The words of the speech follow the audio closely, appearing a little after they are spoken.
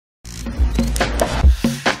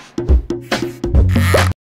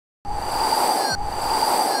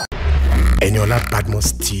Eniola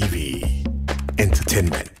Badmus TV.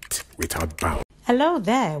 Entertainment without bounds. Hello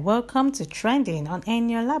there, welcome to Trending on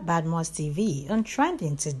Eniola Badmus TV. On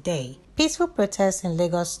Trending today, peaceful protest in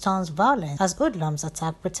Lagos turns violent as hoodlums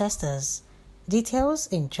attack protesters. Details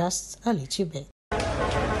in just a little bit.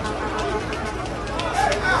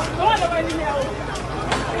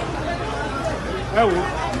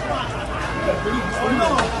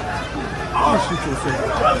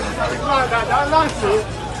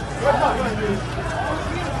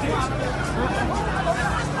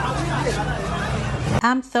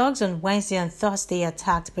 Armed thugs on Wednesday and Thursday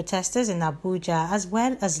attacked protesters in Abuja as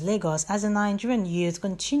well as Lagos as the Nigerian youth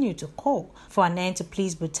continue to call for an end to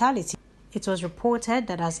police brutality. It was reported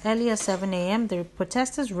that as early as 7 a.m., the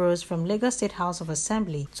protesters rose from Lagos State House of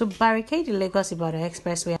Assembly to barricade the Lagos-Ibadan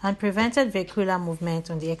Expressway and prevented vehicular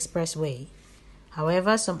movement on the expressway.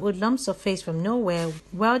 However, some hoodlums surfaced from nowhere,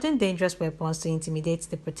 wielding dangerous weapons to intimidate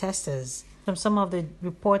the protesters. From some of the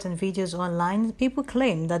reports and videos online, people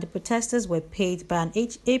claim that the protesters were paid by an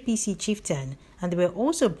APC chieftain and they were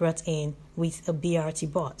also brought in with a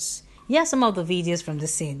BRT bus. Here are some of the videos from the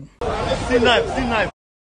scene. See knife. See knife.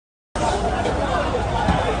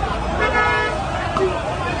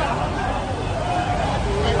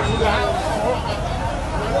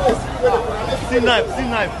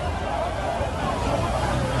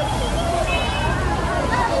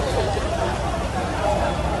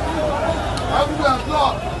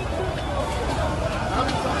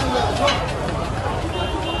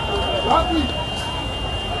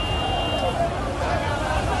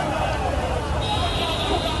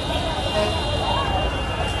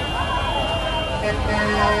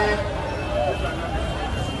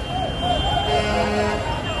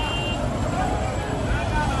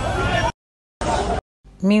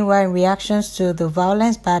 Meanwhile, in reactions to the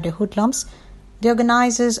violence by the hoodlums, the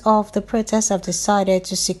organizers of the protest have decided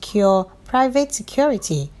to secure private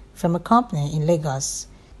security from a company in Lagos.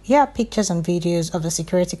 Here are pictures and videos of the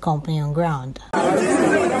security company on ground.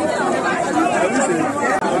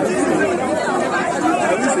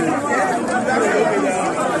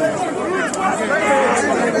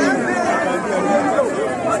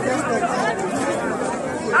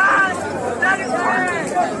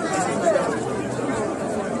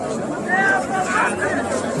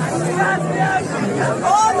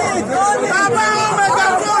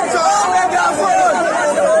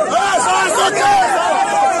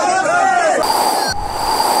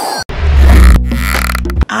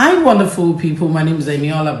 Hi wonderful people, my name is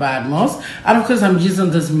Eniola Badmus, and of course I'm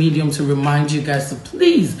using this medium to remind you guys to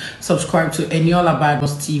please subscribe to Eniola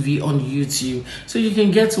Badmus TV on YouTube so you can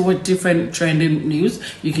get to what different trending news,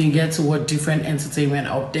 you can get to what different entertainment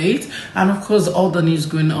updates, and of course all the news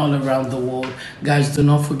going all around the world. Guys, do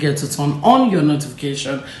not forget to turn on your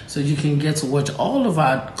notification so you can get to watch all of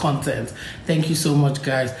our content. Thank you so much,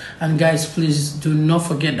 guys. And guys, please do not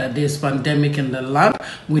forget that there's pandemic in the land.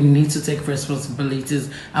 We need to take responsibilities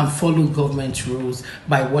and follow government rules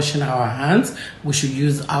by washing our hands. We should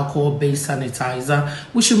use alcohol-based sanitizer.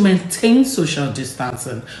 We should maintain social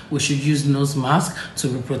distancing. We should use nose masks to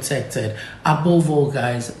be protected. Above all,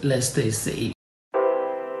 guys, let's stay safe.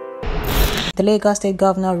 The Lagos State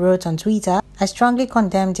Governor wrote on Twitter, "I strongly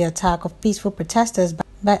condemn the attack of peaceful protesters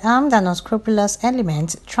by armed and unscrupulous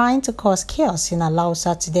elements trying to cause chaos in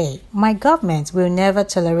Alausa today. My government will never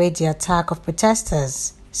tolerate the attack of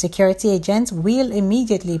protesters. Security agents will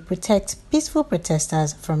immediately protect peaceful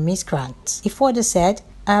protesters from miscreants." He further said,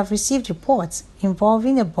 "I have received reports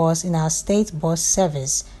involving a bus in our state bus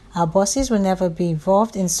service. Our buses will never be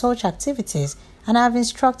involved in such activities, and I have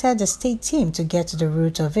instructed the state team to get to the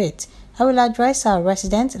root of it. I will address our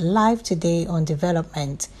residents live today on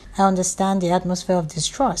development. I understand the atmosphere of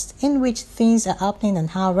distrust in which things are happening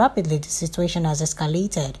and how rapidly the situation has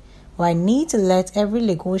escalated. But I need to let every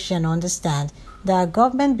Lagosian understand that our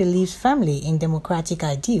government believes firmly in democratic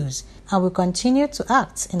ideals and will continue to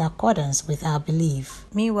act in accordance with our belief."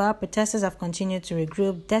 Meanwhile, protesters have continued to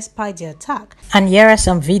regroup despite the attack. And here are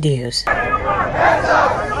some videos.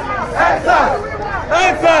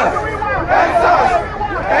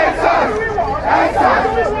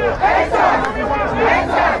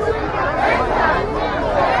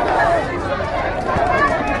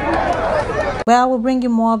 Well, we'll bring you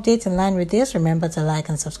more updates in line with this. Remember to like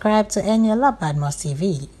and subscribe to Eniola Badmus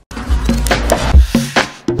TV.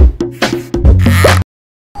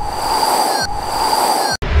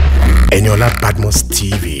 Eniola Badmus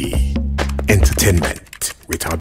TV. Entertainment without